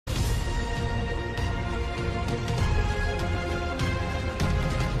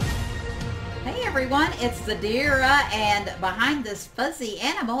everyone, it's Zadira, and behind this fuzzy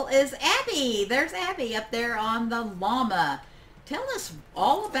animal is Abby. There's Abby up there on the llama. Tell us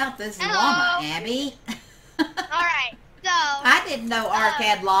all about this llama, Abby. Alright, so... I didn't know Ark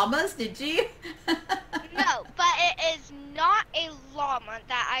had llamas, did you? No, but it is not a llama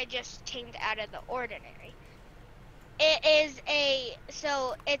that I just tamed out of the ordinary. It is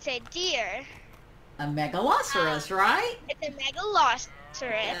it's a deer. A megaloceros, right? It's a megaloceros.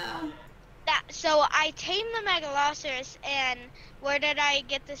 Yeah. So I tamed the megaloceros, and where did I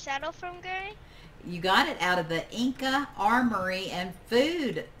get the saddle from, Gary? You got it out of the Inca Armory and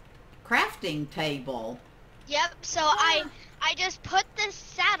Food crafting table. Yep, so I just put the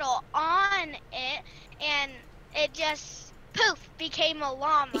saddle on it, and it just, poof, became a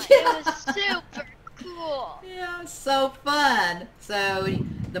llama. Yeah. It was super cool. Yeah, so fun. So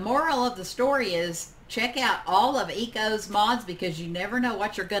the moral of the story is check out all of Eco's mods because you never know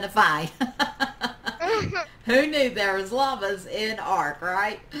what you're going to find. Who knew there was llamas in Ark,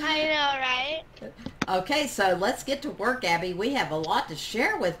 right? I know, right? Okay, so let's get to work, Abby. We have a lot to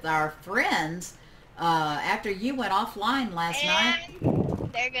share with our friends after you went offline last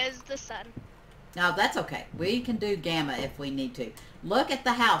night. There goes the sun. No, that's okay. We can do gamma if we need to. Look at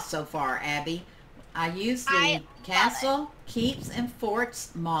the house so far, Abby. I used the Castle Keeps and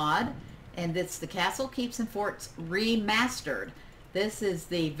Forts mod, and it's the Castle Keeps and Forts remastered. This is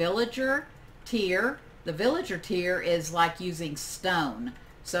the villager tier. The villager tier is like using stone.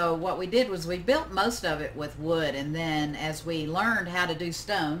 So what we did was we built most of it with wood, and then as we learned how to do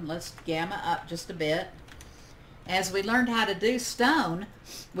stone, let's gamma up just a bit. As we learned how to do stone,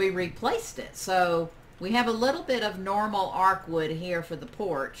 we replaced it. So we have a little bit of normal Ark wood here for the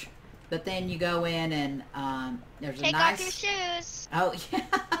porch, but then you go in and there's a nice... Take off your shoes. Oh,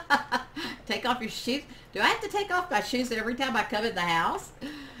 yeah. Take off your shoes. Do I have to take off my shoes every time I come in the house?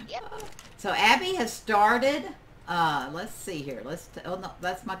 Yep. So Abby has started... let's see here. Oh no,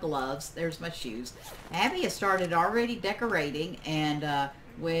 that's my gloves. There's my shoes. Abby has started already decorating, and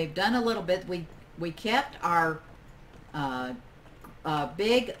we've done a little bit. We kept our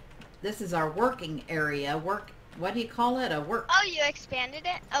big. This is our working area. What do you call it? Oh, you expanded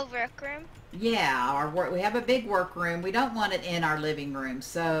it? A workroom? Yeah, we have a big workroom. We don't want it in our living room,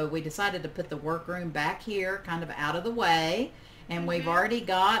 so we decided to put the workroom back here, kind of out of the way. And we've already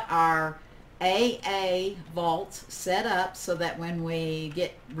got our AA vaults set up so that when we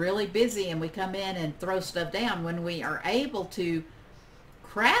get really busy and we come in and throw stuff down, when we are able to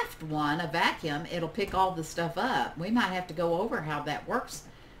craft a vacuum, it'll pick all the stuff up. We might have to go over how that works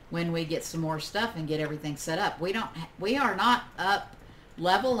when we get some more stuff and get everything set up. We are not up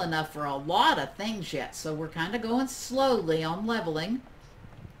level enough for a lot of things yet, so we're kind of going slowly on leveling.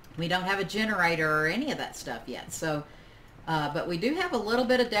 We don't have a generator or any of that stuff yet, so but we do have a little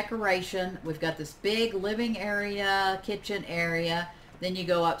bit of decoration. We've got this big living area, kitchen area. Then you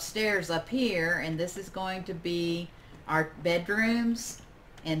go upstairs up here, and this is going to be our bedrooms.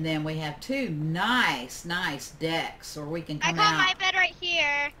 And then we have two nice decks where we can come out. I got my bed right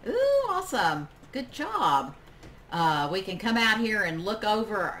here. Ooh, awesome. Good job. We can come out here and look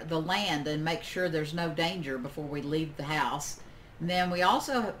over the land and make sure there's no danger before we leave the house. And then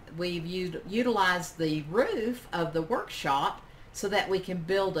we've utilized the roof of the workshop so that we can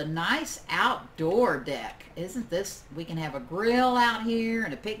build a nice outdoor deck. Isn't this, we can have a grill out here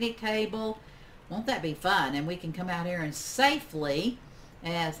and a picnic table. Won't that be fun? And we can come out here and safely,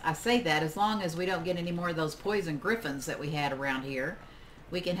 as I say that, as long as we don't get any more of those poison griffins that we had around here,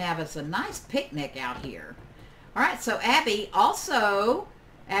 we can have us a nice picnic out here. All right, so Abby, also,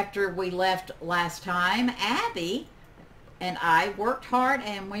 after we left last time, Abby and I worked hard,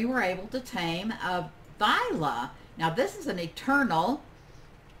 and we were able to tame a Thyla. Now, this is an Eternal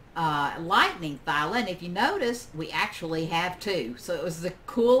lightning Thyla, and if you notice, we actually have two. So it was the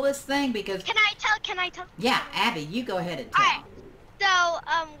coolest thing because... Can I tell? Yeah, Abby, you go ahead and tell.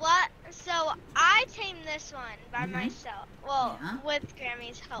 Alright, so I tamed this one by myself. Well, with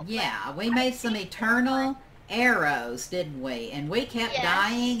Grammy's help. Yeah, we made some Eternal arrows, didn't we? And we kept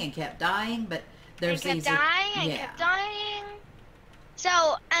dying and kept dying, but... I kept dying.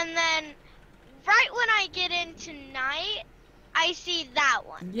 So, and then right when I get into night, I see that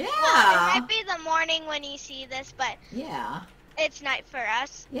one. Yeah. Well, it might be the morning when you see this, but yeah, it's night for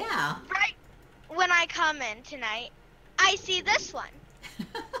us. Yeah. Right when I come in tonight, I see this one.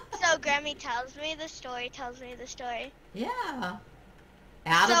 So Grammy tells me the story. Yeah.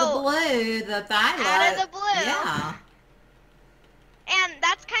 Out of the blue, the Thyla. Out of the blue. Yeah. And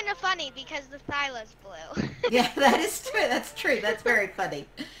that's kind of funny because the Thyla's blue. Yeah, that is true. That's true. That's very funny.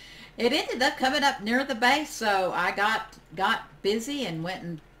 It ended up coming up near the base, so I got busy and went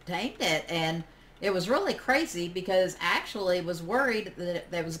and tamed it. And it was really crazy because I actually was worried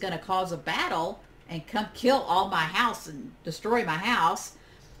that that was going to cause a battle and come kill all my house and destroy my house.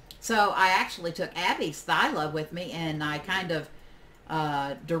 So I actually took Abby's Thyla with me, and I kind of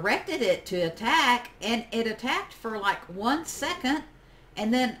directed it to attack, and it attacked for like 1 second,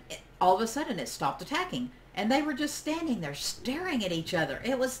 and then all of a sudden it stopped attacking. And they were just standing there staring at each other.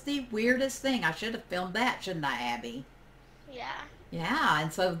 It was the weirdest thing. I should have filmed that, shouldn't I, Abby? Yeah. Yeah,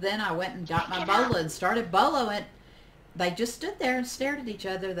 and so then I went and got my bola and started boloing. They just stood there and stared at each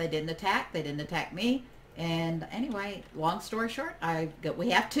other. They didn't attack. They didn't attack me. And anyway, long story short, we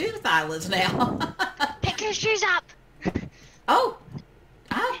have 2 Thylas now. Pick your shoes up. Oh,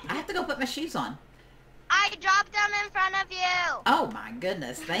 I have to go put my shoes on. I dropped them in front of you. Oh my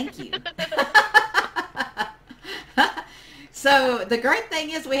goodness, thank you. So the great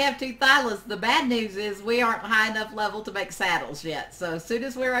thing is we have 2 Thylas. The bad news is we aren't high enough level to make saddles yet. So as soon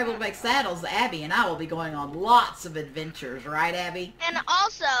as we're able to make saddles, Abby and I will be going on lots of adventures, right, Abby? And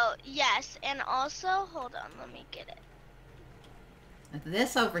also, yes, and also, hold on, let me get it.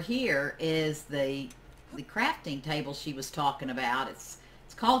 This over here is the crafting table she was talking about. It's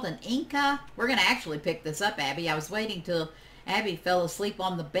called an Inca. We're going to actually pick this up, Abby. I was waiting till Abby fell asleep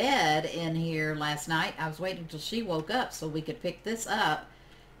on the bed in here last night. I was waiting till she woke up so we could pick this up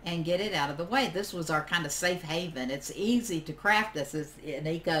and get it out of the way. This was our kind of safe haven. It's easy to craft this. It's an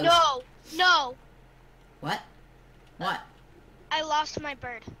eco. No. What? What? I lost my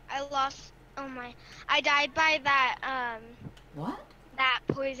bird. I died by that, What? that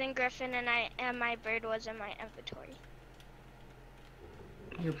poison griffin, and my bird was in my inventory.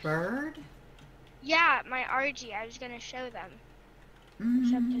 Your bird? Yeah, my RG. I was gonna show them.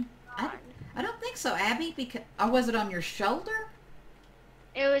 I don't think so, Abby. Because was it on your shoulder?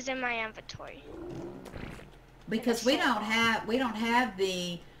 It was in my inventory. Because we don't have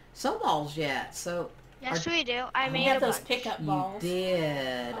the soul balls yet. So yes, we do. I made have a those bunch. pickup balls. You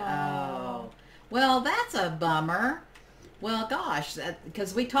did. Oh. Oh. Well, that's a bummer. Well, gosh,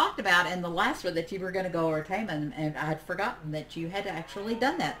 because we talked about in the last one that you were going to go overtame, and I had forgotten that you had actually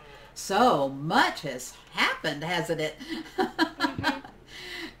done that. So much has happened, hasn't it?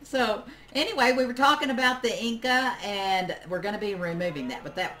 So anyway, we were talking about the Inca, and we're going to be removing that.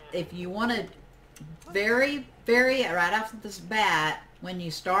 But that, if you want to, very right off the bat, when you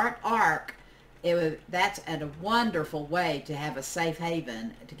start Ark, that's a wonderful way to have a safe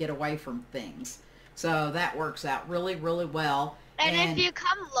haven to get away from things. So that works out really, really well. And if you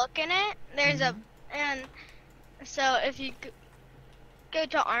come look in it, there's so if you go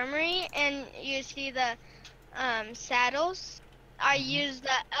to Armory and you see the saddles, I use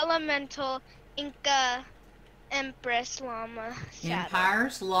the Elemental Inca Empress Llama saddle.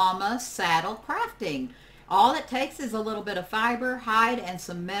 Empire's Llama saddle crafting. All it takes is a little bit of fiber, hide, and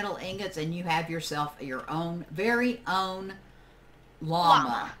some metal ingots, and you have yourself your own, very own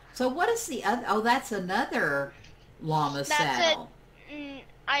llama. So what is the other? Oh, that's another llama saddle.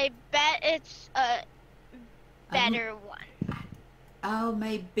 I bet it's a better one. Oh,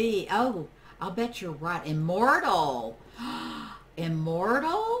 maybe. Oh, I'll bet you're right. Immortal.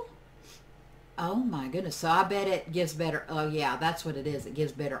 Immortal? Oh my goodness. So I bet it gives better. Oh yeah, that's what it is. It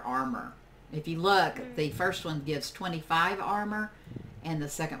gives better armor. If you look, the first one gives 25 armor and the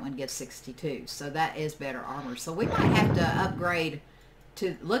second one gives 62. So that is better armor. So we might have to upgrade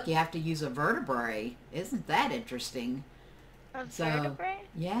to, look, you have to use a vertebrae. Isn't that interesting? A vertebrae?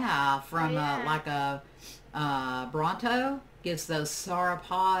 Yeah, from like a Bronto gives those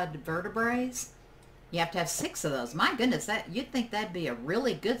sauropod vertebrae. You have to have 6 of those. My goodness, you'd think that'd be a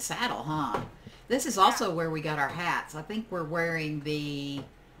really good saddle, huh? This is also where we got our hats. I think we're wearing the,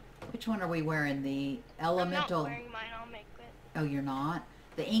 which one are we wearing? The elemental. I'm not wearing mine. I'll make it. Oh, you're not?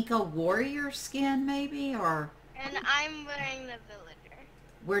 The Inca warrior skin, maybe, or? And I'm wearing the villager.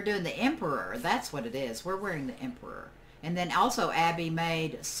 We're doing the emperor. That's what it is. We're wearing the emperor. And then also Abby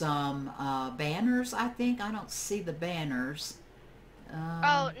made some banners, I think. I don't see the banners.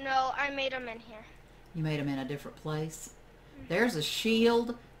 Oh, no, I made them in here. You made them in a different place. There's a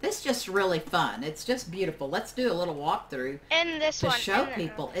shield. This is just really fun. It's just beautiful. Let's do a little walkthrough And this to one. show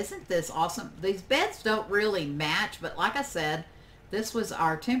people. Isn't this awesome? These beds don't really match, but like I said, this was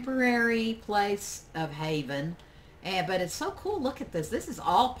our temporary place of haven. But it's so cool. Look at this. This is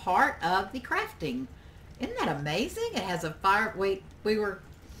all part of the crafting. Isn't that amazing? It has a fire. We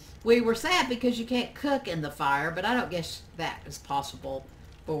were sad because you can't cook in the fire, but I don't guess that is possible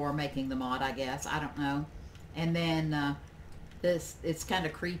for making the mod, I guess. I don't know. And then this, it's kind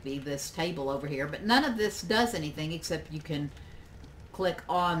of creepy, this table over here, but none of this does anything except you can click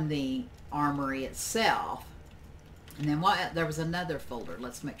on the armory itself. And then there was another folder.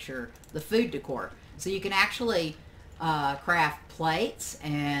 Let's make sure. The food decor. So you can actually craft plates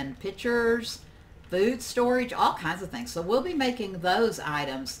and pitchers, food storage, all kinds of things. So we'll be making those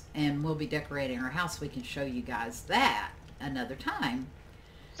items and we'll be decorating our house. We can show you guys that another time.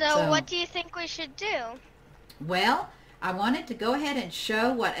 So what do you think we should do? Well, I wanted to go ahead and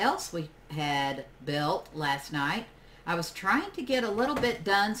show what else we had built last night. I was trying to get a little bit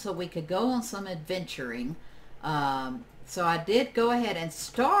done so we could go on some adventuring. So I did go ahead and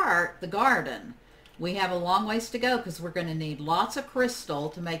start the garden. We have a long ways to go because we're going to need lots of crystal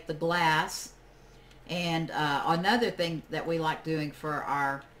to make the glass. And another thing that we like doing for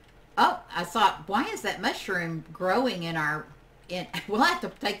our... Oh, I thought, why is that mushroom growing in our... We'll have to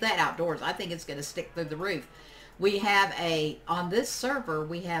take that outdoors. I think it's going to stick through the roof. We have on this server,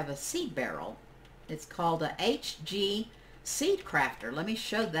 we have a seed barrel. It's called a HG Seed Crafter. Let me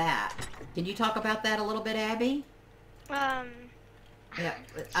show that. Can you talk about that a little bit, Abby? Yeah.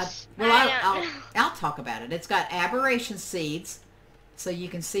 I'll talk about it. It's got aberration seeds. So you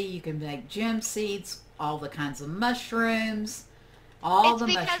can see you can make gem seeds, all the kinds of mushrooms, It's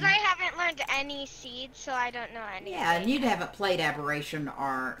because I haven't learned any seeds, so I don't know any. Yeah, and you haven't played aberration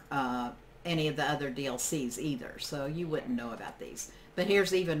or any of the other DLCs either, so you wouldn't know about these. But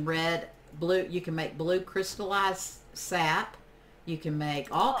here's even red, blue. You can make blue crystallized sap. You can make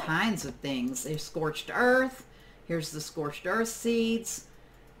all kinds of things. There's scorched earth. Here's the scorched earth seeds.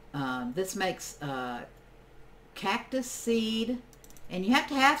 This makes cactus seed. And you have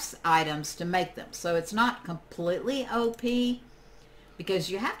to have items to make them. So it's not completely OP because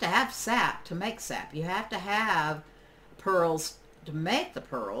you have to have sap to make sap. You have to have pearls to make the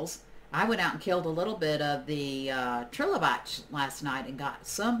pearls. I went out and killed a little bit of the trilobites last night and got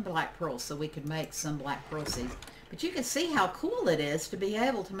some black pearls so we could make some black pearl seeds. But you can see how cool it is to be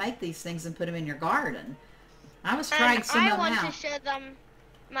able to make these things and put them in your garden. I was trying some of them out. I want to show them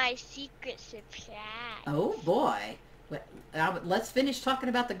my secret surprise. Oh boy. Let's finish talking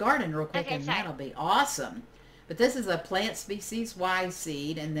about the garden real quick, and that'll be awesome. But this is a plant species Y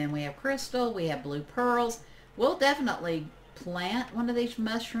seed, and then we have crystal, we have blue pearls. We'll definitely plant one of these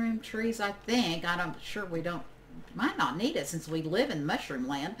mushroom trees, I think. I'm sure we might not need it since we live in mushroom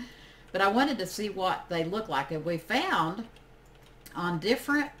land. But I wanted to see what they look like. And we found on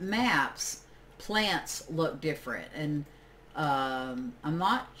different maps, plants look different. And I'm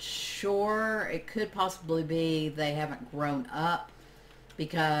not sure. It could possibly be they haven't grown up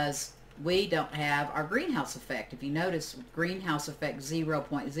because we don't have our greenhouse effect. If you notice, greenhouse effect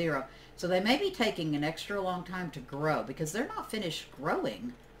 0.0. So they may be taking an extra long time to grow because they're not finished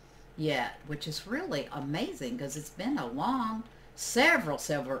growing yet, which is really amazing because it's been a long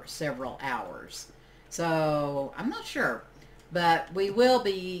several hours. So I'm not sure, but we will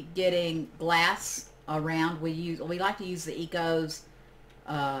be getting glass around. We like to use the Eco's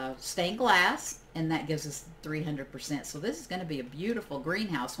stained glass, and that gives us 300%. So this is going to be a beautiful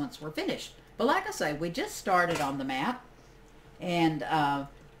greenhouse once we're finished. But like I say, we just started on the map, and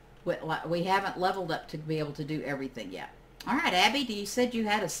we haven't leveled up to be able to do everything yet. All right, Abby, you said you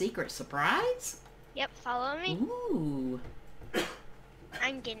had a secret surprise? Yep, follow me. Ooh.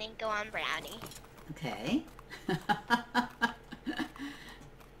 I'm gonna go on Brownie. Okay.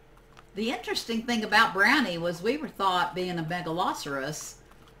 The interesting thing about Brownie was we were thought, being a megaloceros,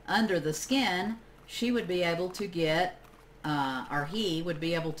 under the skin, she would be able to get, or he would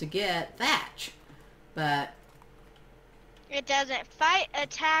be able to get thatch. But it doesn't fight,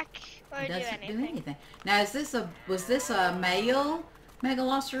 attack, or do anything. Now, was this a male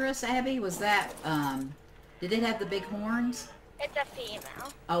megaloceros, Abby? Was that, did it have the big horns? It's a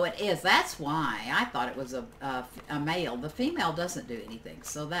female. Oh, it is. That's why I thought it was a male. The female doesn't do anything,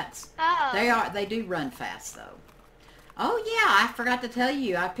 so that's. Oh. They do run fast though. Oh yeah, I forgot to tell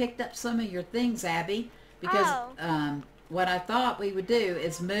you. I picked up some of your things, Abby, because what I thought we would do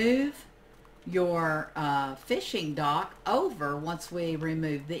is move your fishing dock over once we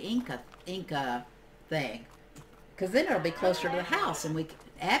remove the Inca thing, because then it'll be closer to the house, and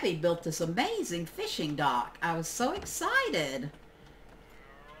Abby built this amazing fishing dock. I was so excited.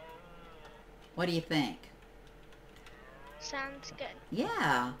 What do you think? Sounds good.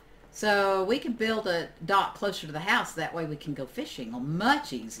 Yeah. So we can build a dock closer to the house. That way we can go fishing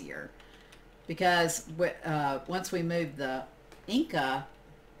much easier. Because once we move the Inca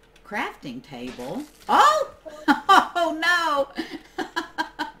crafting table... Oh! Oh, no!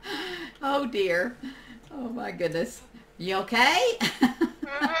 Oh, dear. Oh, my goodness. You okay?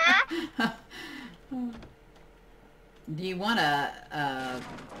 Do you want to,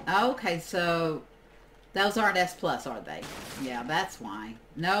 okay, so those aren't S+, are they? Yeah, that's why.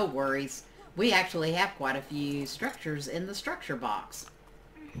 No worries. we actually have quite a few structures in the structure box.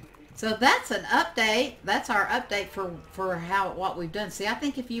 So that's an update. That's our update for what we've done. See, I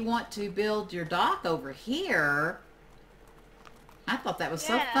think if you want to build your dock over here, I thought that was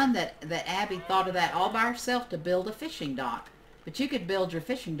so fun that Abby thought of that all by herself to build a fishing dock. But you could build your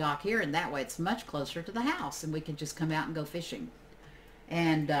fishing dock here, and that way it's much closer to the house, and we can just come out and go fishing.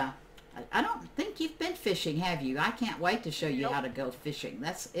 And I don't think you've been fishing, have you? I can't wait to show you how to go fishing.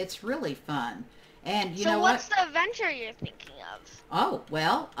 It's really fun. And you know what? So what's the adventure you're thinking of? Oh,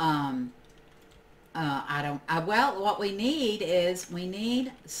 well, well, what we need is we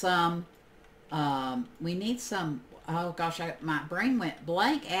need some, oh gosh, my brain went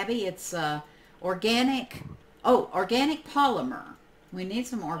blank, Abby. It's organic polymer. We need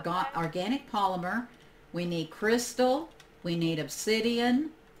some organic polymer. We need crystal. We need obsidian.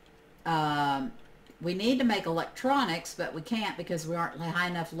 We need to make electronics, but we can't because we aren't high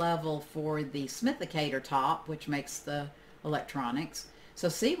enough level for the smithicator top, which makes the electronics. So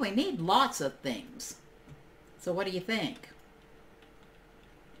see, we need lots of things. So what do you think?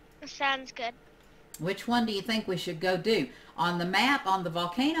 Sounds good. Which one do you think we should go do? On the map, on the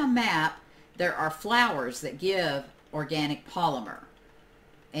volcano map, there are flowers that give organic polymer.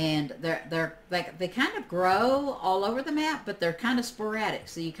 And they kind of grow all over the map, but they're kind of sporadic,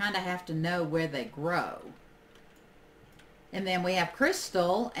 so you kind of have to know where they grow. And then we have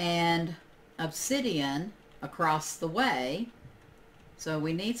crystal and obsidian across the way, so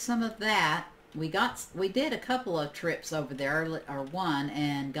we need some of that. We did a couple of trips over there, or one,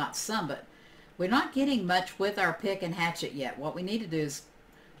 and got some, but we're not getting much with our pick and hatchet yet. What we need to do is,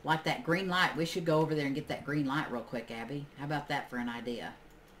 like that green light, we should go over there and get that green light real quick, Abby. How about that for an idea?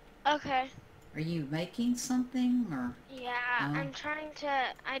 Okay. Are you making something, or? Yeah, I'm trying to,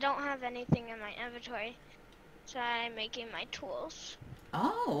 I don't have anything in my inventory, so I'm making my tools.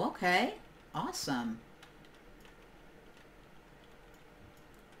 Oh, okay. Awesome.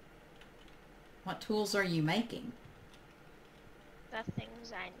 What tools are you making? The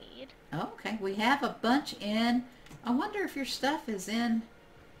things I need. Okay, we have a bunch in. I wonder if your stuff is in.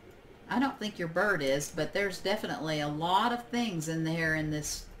 I don't think your bird is, but there's definitely a lot of things in there in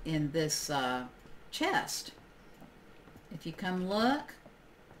this chest. If you come look,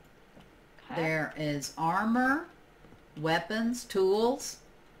 there is armor, weapons, tools,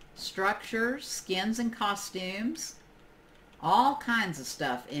 structures, skins and costumes, all kinds of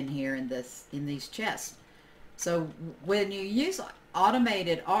stuff in here in these chests. So when you use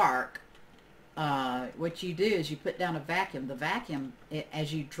automated Ark, what you do is you put down a vacuum. The vacuum,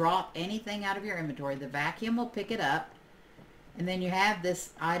 as you drop anything out of your inventory, the vacuum will pick it up. And then you have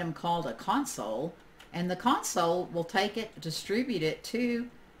this item called a console, and the console will take it, distribute it to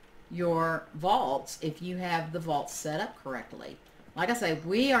your vaults if you have the vaults set up correctly. Like I say,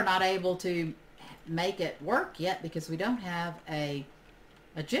 we are not able to make it work yet because we don't have a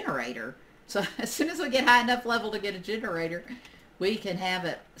generator. So as soon as we get high enough level to get a generator, we can have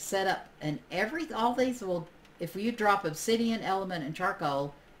it set up, and all these will, if you drop obsidian, element, and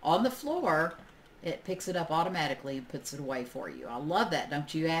charcoal on the floor, it picks it up automatically and puts it away for you. I love that,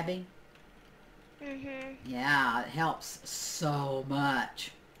 don't you, Abby? Mhm. Yeah, it helps so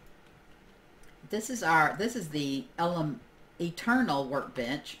much. This is the Eternal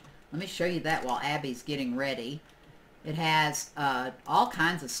workbench. Let me show you that while Abby's getting ready. It has all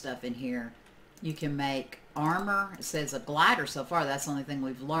kinds of stuff in here. You can make armor. It says a glider so far. That's the only thing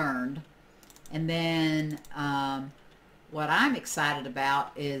we've learned. And then what I'm excited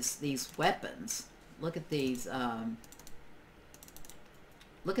about is these weapons. Look at these.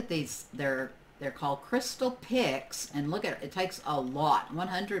 Look at these. They're called crystal picks, and look at it. It takes a lot,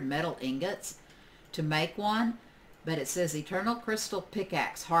 100 metal ingots to make one. But it says Eternal Crystal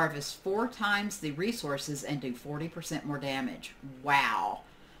Pickaxe harvests 4 times the resources and do 40% more damage. Wow.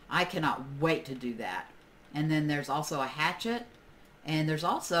 I cannot wait to do that. And then there's also a hatchet, and there's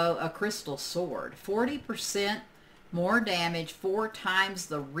also a crystal sword. 40% more damage, 4 times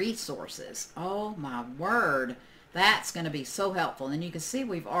the resources. Oh my word. That's going to be so helpful. And you can see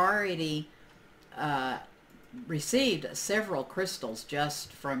we've already received several crystals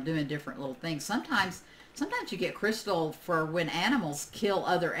just from doing different little things. Sometimes you get crystal for when animals kill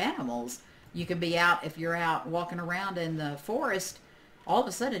other animals. You can be out, if you're out walking around in the forest, all of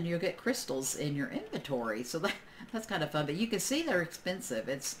a sudden you'll get crystals in your inventory. So that's kind of fun. But you can see they're expensive.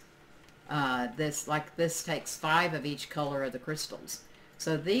 It's this takes 5 of each color of the crystals.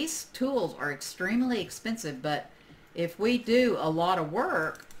 So these tools are extremely expensive, but if we do a lot of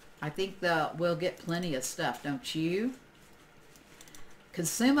work, I think we'll get plenty of stuff, don't you?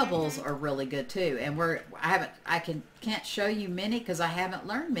 Consumables are really good too, and can't show you many because I haven't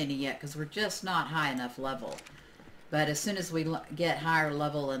learned many yet because we're just not high enough level. But as soon as we get higher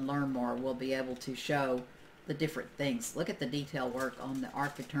level and learn more, we'll be able to show the different things. Look at the detail work on the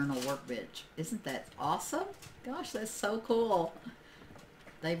Ark Eternal workbench. Isn't that awesome? Gosh, that's so cool.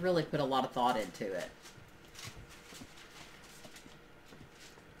 They really put a lot of thought into it.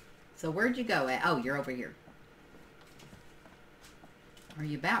 So where'd you go at? Oh, you're over here. Are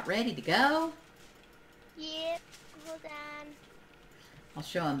you about ready to go? Yep. Hold on. I'll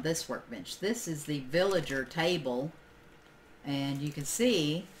show them this workbench. This is the villager table, and you can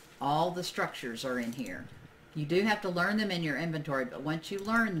see all the structures are in here. You do have to learn them in your inventory, but once you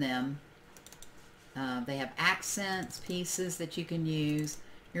learn them, they have accents, pieces that you can use.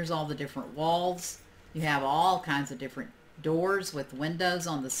 Here's all the different walls. You have all kinds of different doors with windows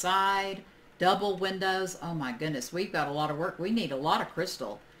on the side, double windows. Oh my goodness, we've got a lot of work. We need a lot of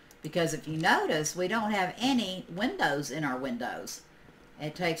crystal because if you notice, we don't have any windows in our windows.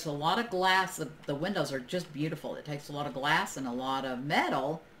 It takes a lot of glass. The windows are just beautiful. It takes a lot of glass and a lot of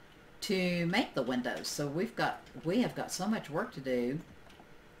metal to make the windows. So we have got so much work to do.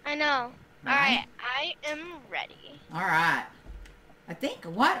 I know. Right? All right, I am ready. All right. I think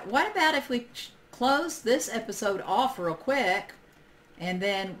what about if we close this episode off real quick, and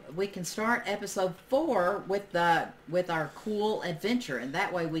then we can start episode 4 with our cool adventure, and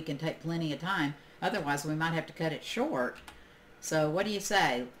that way we can take plenty of time. Otherwise, we might have to cut it short. So what do you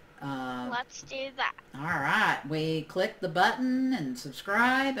say? Let's do that. All right. We click the button and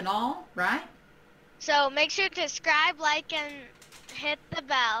subscribe and all, right? So make sure to subscribe, like, and hit the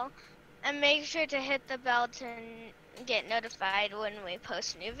bell. And make sure to hit the bell to get notified when we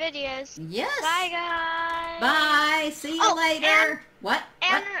post new videos. Yes. Bye, guys. Bye. See you later. What?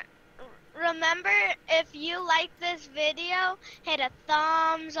 And remember, if you like this video, hit a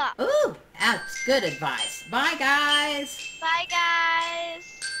thumbs up. Ooh, that's good advice. Bye, guys. Bye,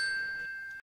 guys.